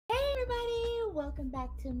everybody, welcome back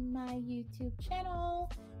to my YouTube channel.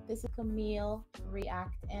 This is Camille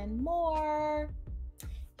React and More.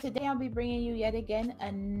 Today I'll be bringing you yet again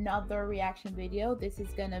another reaction video. This is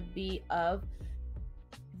going to be of,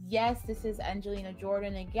 yes, this is Angelina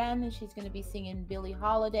Jordan again, and she's going to be singing Billie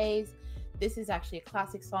Holiday's. This is actually a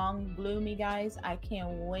classic song, Gloomy, guys. I can't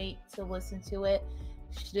wait to listen to it.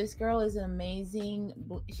 This girl is amazing.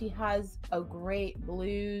 She has a great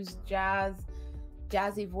blues,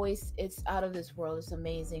 jazzy voice. It's out of this world. It's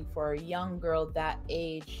amazing for a young girl that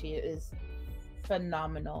age. She is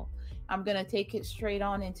phenomenal. I'm gonna take it straight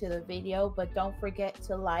on into the video, but don't forget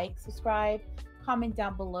to like, subscribe, comment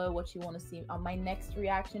down below what you want to see on my next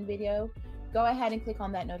reaction video. Go ahead and click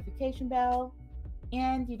on that notification bell,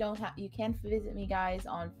 and you can visit me, guys,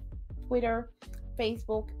 on Twitter,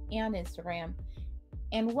 Facebook, and Instagram.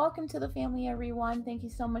 And welcome to the family, everyone. Thank you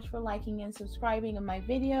so much for liking and subscribing to my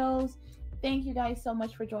videos. Thank you guys so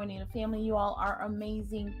much for joining the family. You all are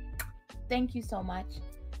amazing. Thank you so much.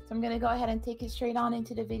 So I'm going to go ahead and take it straight on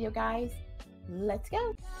into the video, guys. Let's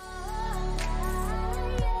go.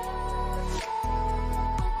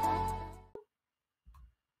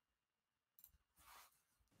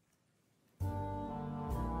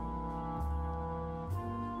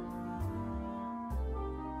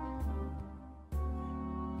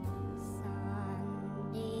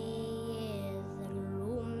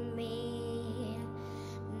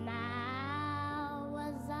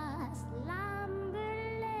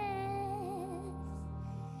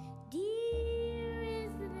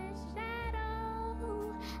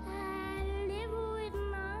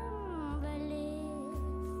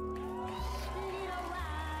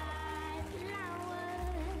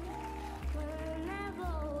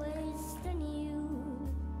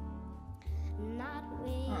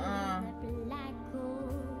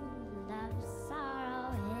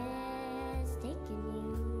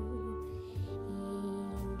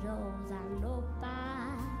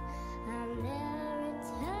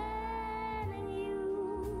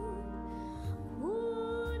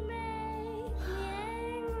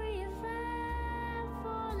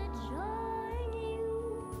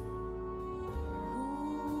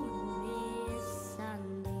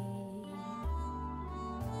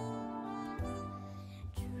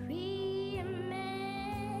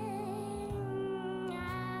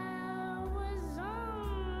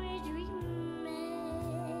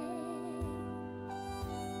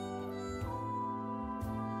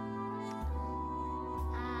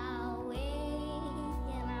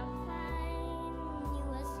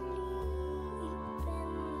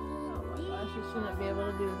 She shouldn't be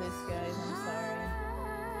able to do this, guys. I'm sorry.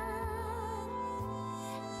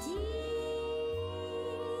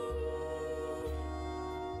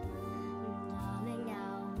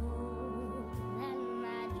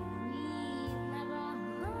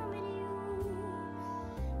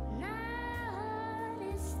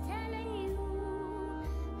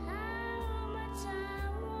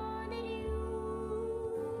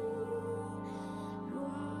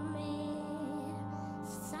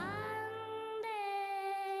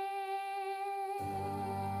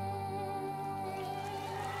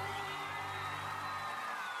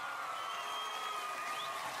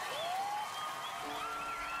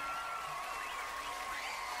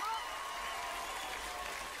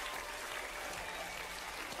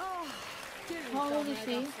 How old is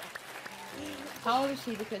she? How old is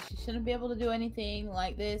she? Because she shouldn't be able to do anything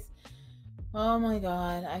like this. Oh my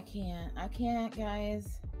god, I can't,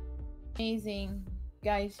 guys. Amazing.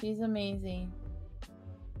 Guys, she's amazing.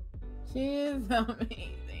 She is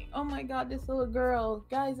amazing. Oh my god, this little girl.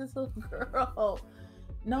 Guys, this little girl.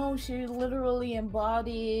 No, she literally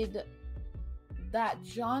embodied that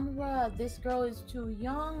genre. This girl is too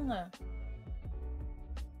young.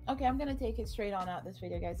 Okay, I'm gonna take it straight on out this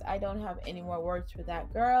video, guys. I don't have any more words for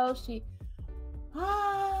that girl.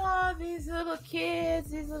 These little kids,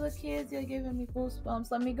 they're giving me goosebumps.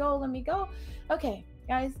 Let me go. Okay,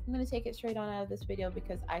 guys, I'm gonna take it straight on out of this video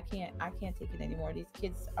because I can't take it anymore. These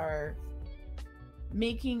kids are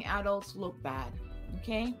making adults look bad.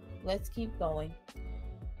 Okay, let's keep going.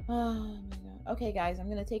 Oh my god. Okay, guys, I'm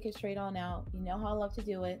gonna take it straight on out. You know how I love to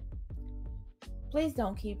do it. Please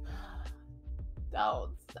don't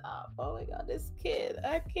stop. Oh my god, this kid.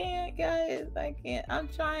 I can't, guys. I can't. I'm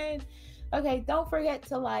trying. Okay, don't forget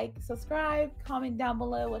to like, subscribe, comment down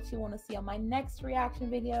below what you want to see on my next reaction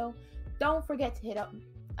video. Don't forget to hit up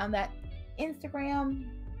on that Instagram,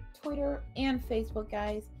 Twitter, and Facebook,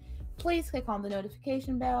 guys. Please click on the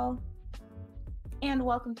notification bell. And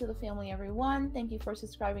welcome to the family, everyone. Thank you for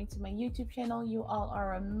subscribing to my YouTube channel. You all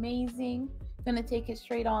are amazing. I'm gonna take it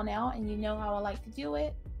straight on out, and you know how I like to do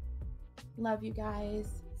it. Love you guys.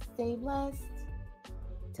 Stay blessed.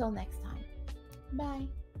 Till next time. Bye.